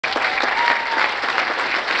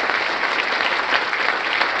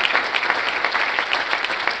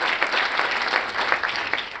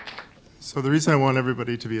So the reason I want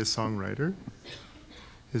everybody to be a songwriter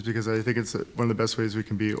is because I think it's one of the best ways we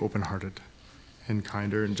can be open-hearted and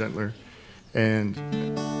kinder and gentler. And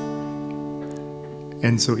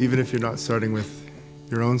so even if you're not starting with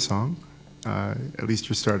your own song, at least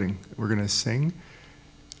you're starting. We're going to sing.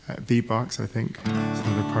 Beatbox, I think, is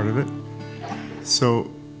another part of it. So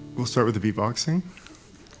we'll start with the beatboxing.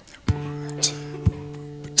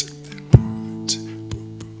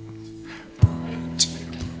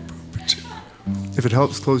 If it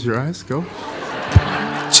helps, close your eyes. Go.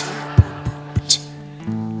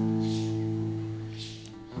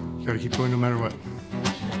 Gotta keep going no matter what.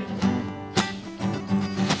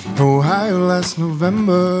 Ohio last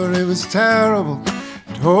November, it was terrible.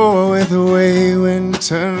 Tore with away wind,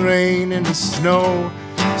 turned rain into snow.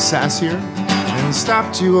 Sassier, and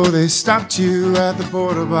stopped you, oh they stopped you at the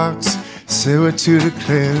border box. Say what to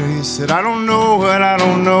declare, you said I don't know what I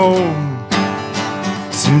don't know.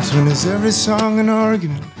 Since when is every song an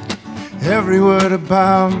argument? Every word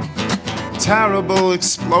about terrible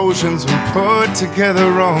explosions when put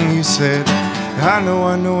together wrong. You said I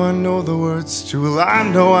know the words to. Well, I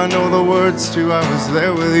know the words to. I was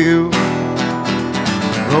there with you.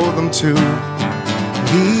 Wrote them to.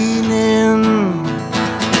 Lean in.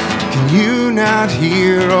 Can you not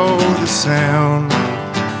hear all the sound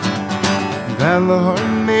that the heart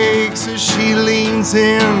makes as she leans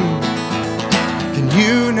in? Can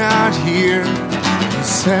you not hear the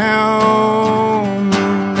sound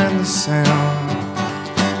and the sound?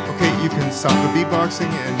 Okay, you can stop the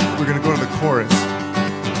beatboxing and we're gonna go to the chorus.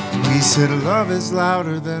 We said love is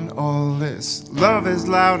louder than all this. Love is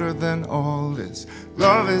louder than all this.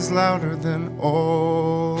 Love is louder than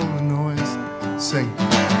all the noise. Sing.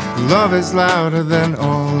 Love is louder than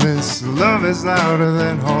all this. Love is louder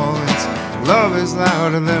than all this. Love is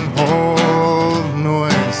louder than all the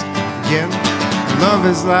noise. Again. Love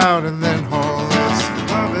is louder than all this.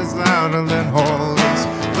 Love is louder than all this.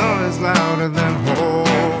 Love is louder than all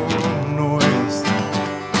noise.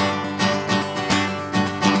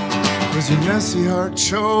 Was your messy heart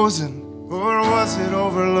chosen, or was it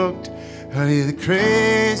overlooked? Are you the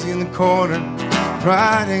crazy in the corner,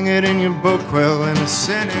 writing it in your book? Well, and a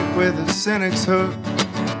cynic with a cynic's hook.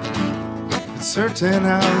 It's certain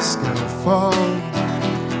how it's gonna fall.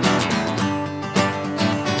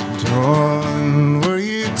 Darling, were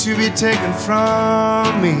you to be taken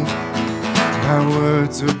from me by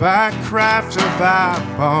words or by craft or by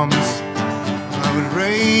bombs? I would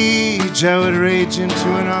rage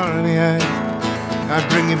into an army. I'd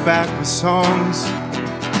bring you back with songs.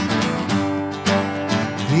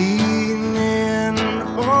 Lean in,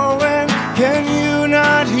 oh, and can you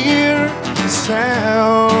not hear the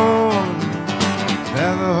sound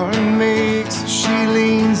that the heart makes as she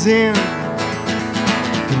leans in?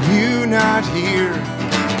 Can you not hear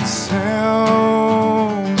the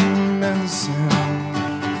sound and the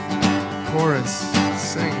sound? Chorus,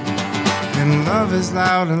 sing. And love is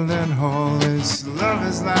louder than all this. Love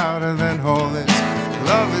is louder than all this.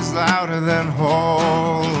 Love is louder than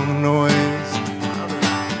all the noise.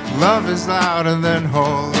 Love is louder than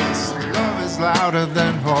all this. Love is louder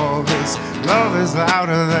than all this. Love is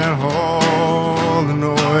louder than all the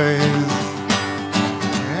noise.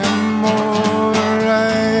 And more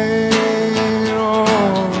right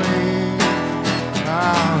away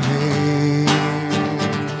down here.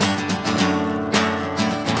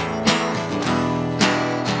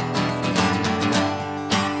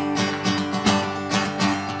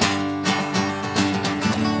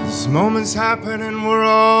 This moment's happening, we're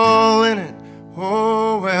all in it.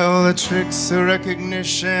 Oh well, the tricks of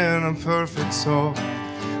recognition are perfect, so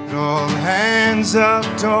but all hands up,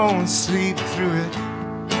 don't sleep through it.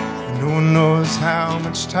 And no one knows how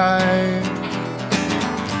much time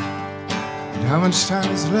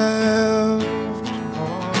is left.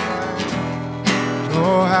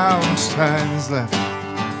 Oh, how much time is left.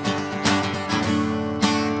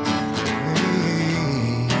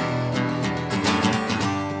 Hey.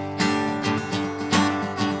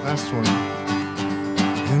 Last one.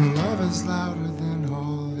 And love is louder than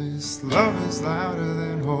all this. Love is louder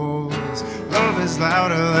than all this. Love is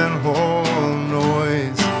louder than all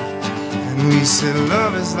noise. And we said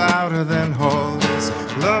love is louder than all this.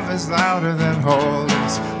 Love is louder than all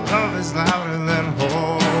this. Love is louder than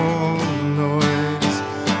all noise.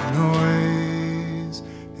 Noise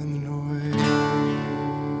and the noise.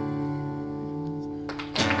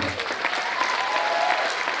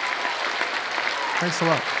 Thanks a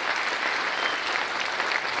lot.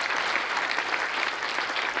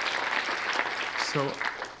 So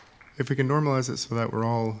if we can normalize it so that we're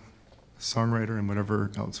all a songwriter and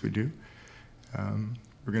whatever else we do,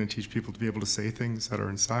 we're going to teach people to be able to say things that are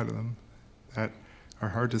inside of them that are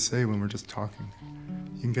hard to say when we're just talking.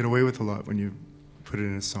 You can get away with a lot when you put it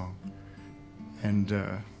in a song. And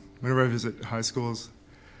whenever I visit high schools,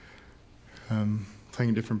 playing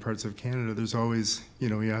in different parts of Canada, there's always,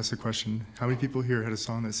 you ask the question, how many people here had a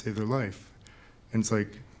song that saved their life? And it's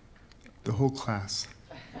like the whole class.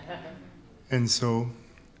 And so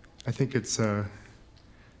I think it's a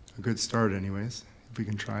good start anyways, if we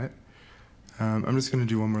can try it. I'm just going to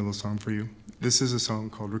do one more little song for you. This is a song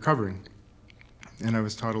called Recovering. And I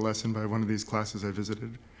was taught a lesson by one of these classes I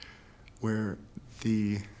visited where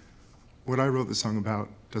what I wrote the song about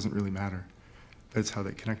doesn't really matter, but it's how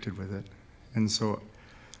they connected with it. And so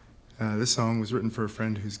this song was written for a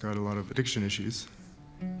friend who's got a lot of addiction issues.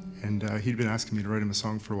 And he'd been asking me to write him a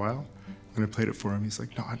song for a while. When I played it for him, he's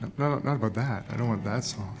like, no, not about that. I don't want that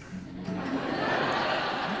song.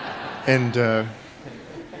 And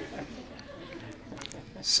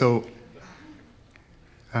so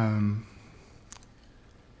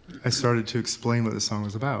I started to explain what the song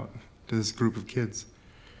was about to this group of kids.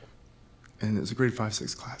 And it was a grade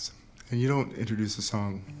 5-6 class. And you don't introduce a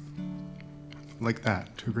song like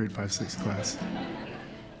that to a grade 5-6 class.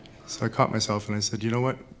 So I caught myself and I said, you know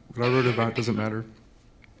what? What I wrote about doesn't matter.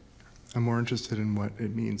 I'm more interested in what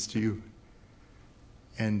it means to you.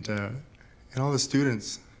 And all the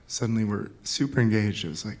students suddenly were super engaged. It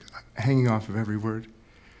was like hanging off of every word.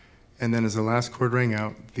 And then as the last chord rang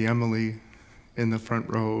out, the Emily in the front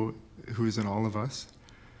row, who was in All of Us,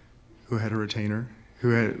 who had a retainer,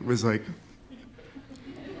 was like,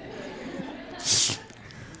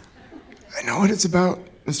 I know what it's about,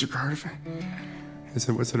 Mr. Cardiff. I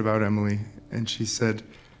said, what's it about, Emily? And she said,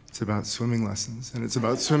 it's about swimming lessons. And it's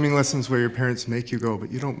about swimming lessons where your parents make you go,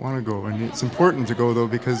 but you don't want to go. And it's important to go, though,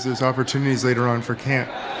 because there's opportunities later on for camp.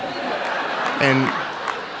 And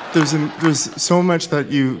there's so much that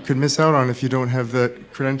you could miss out on if you don't have the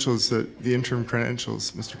credentials, the interim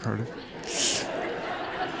credentials, Mr. Cardiff.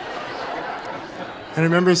 And I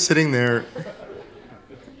remember sitting there,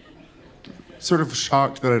 sort of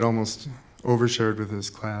shocked that I'd almost overshared with this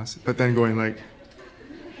class, but then going like,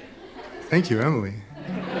 thank you, Emily.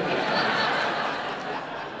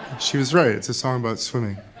 She was right, it's a song about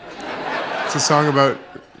swimming. It's a song about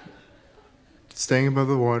staying above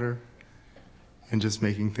the water and just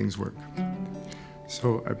making things work.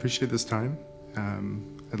 So I appreciate this time.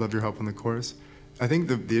 I'd love your help on the chorus. I think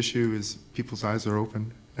the issue is people's eyes are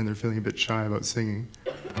open and they're feeling a bit shy about singing.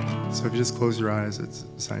 So if you just close your eyes, it's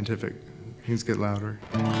scientific. Things get louder.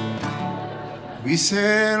 We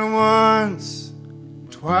said once,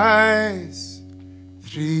 twice,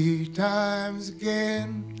 3 times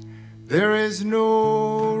again. There is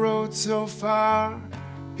no road so far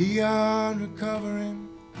beyond recovering.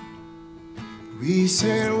 We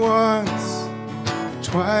said once,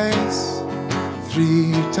 twice,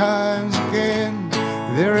 3 times again.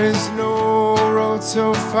 There is no road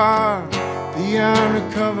so far beyond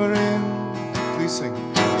recovering. Please sing.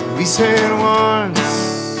 We said once,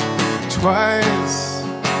 twice,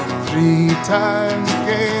 3 times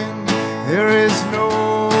again. There is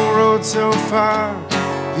no road so far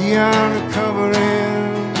beyond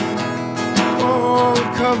recovering. Oh,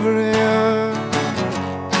 recovering.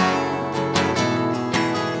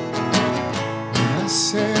 And I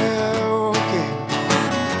said, okay.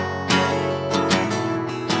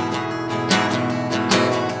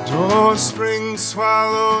 Oh, spring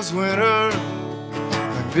swallows winter,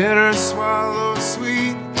 bitter swallow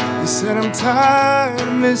sweet. You said I'm tired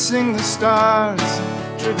of missing the stars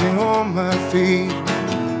dripping on my feet.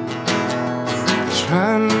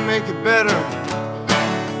 Trying to make it better.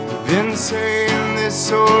 You've been saying this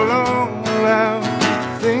so long around.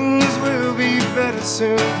 Things will be better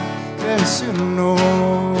soon, alright.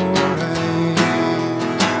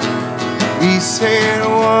 We said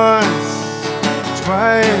once,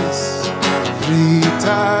 twice, 3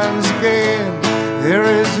 times again. There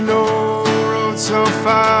is no road so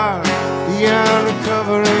far beyond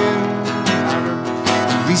recovering.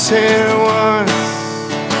 We said once,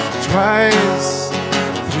 twice,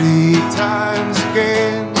 3 times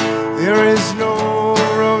again. There is no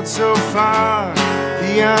road so far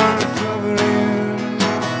beyond recovering.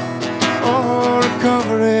 Oh,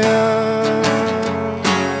 recovering.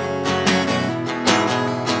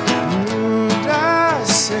 And I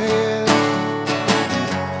said,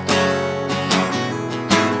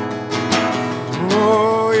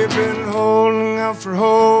 oh, you've been holding out for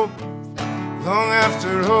hope long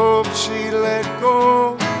after hope she let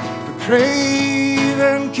go. The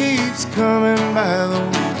craving keeps coming by the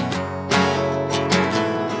way.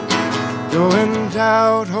 Going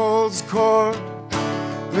doubt holds court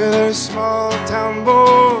with her small town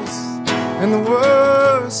boast And the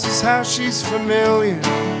worst is how she's familiar,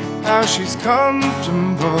 how she's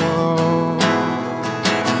comfortable.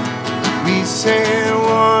 We say it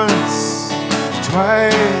once,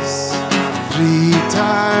 twice, 3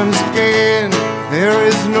 times again. There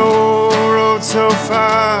is no road so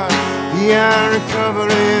far beyond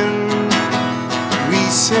recovering. We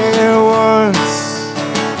say it once,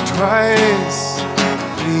 twice,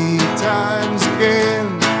 3 times again.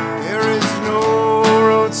 There is no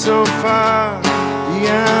road so far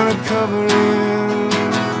beyond recovering.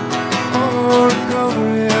 Oh,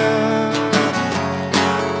 recovering.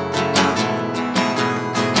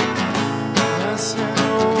 I said,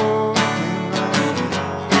 oh,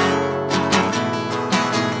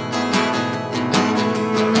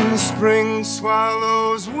 the spring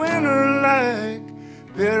swallows winter like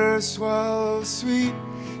bitter swallows sweet.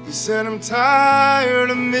 He said, I'm tired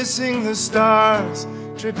of missing the stars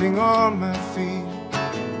dripping on my feet.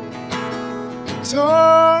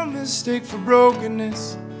 Total mistake for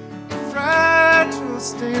brokenness, a fragile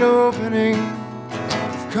state opening,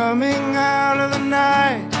 of coming out of the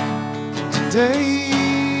night today.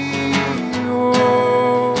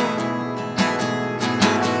 Oh,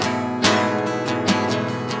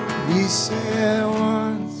 we said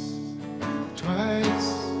once,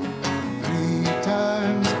 twice, 3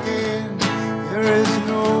 times again. There is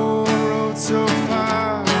no road so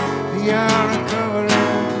far beyond recovering.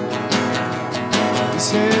 We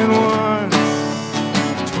said once,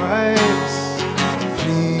 twice,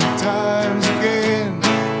 3 times again.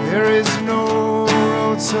 There is no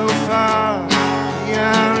road so far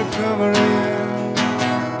beyond recovering.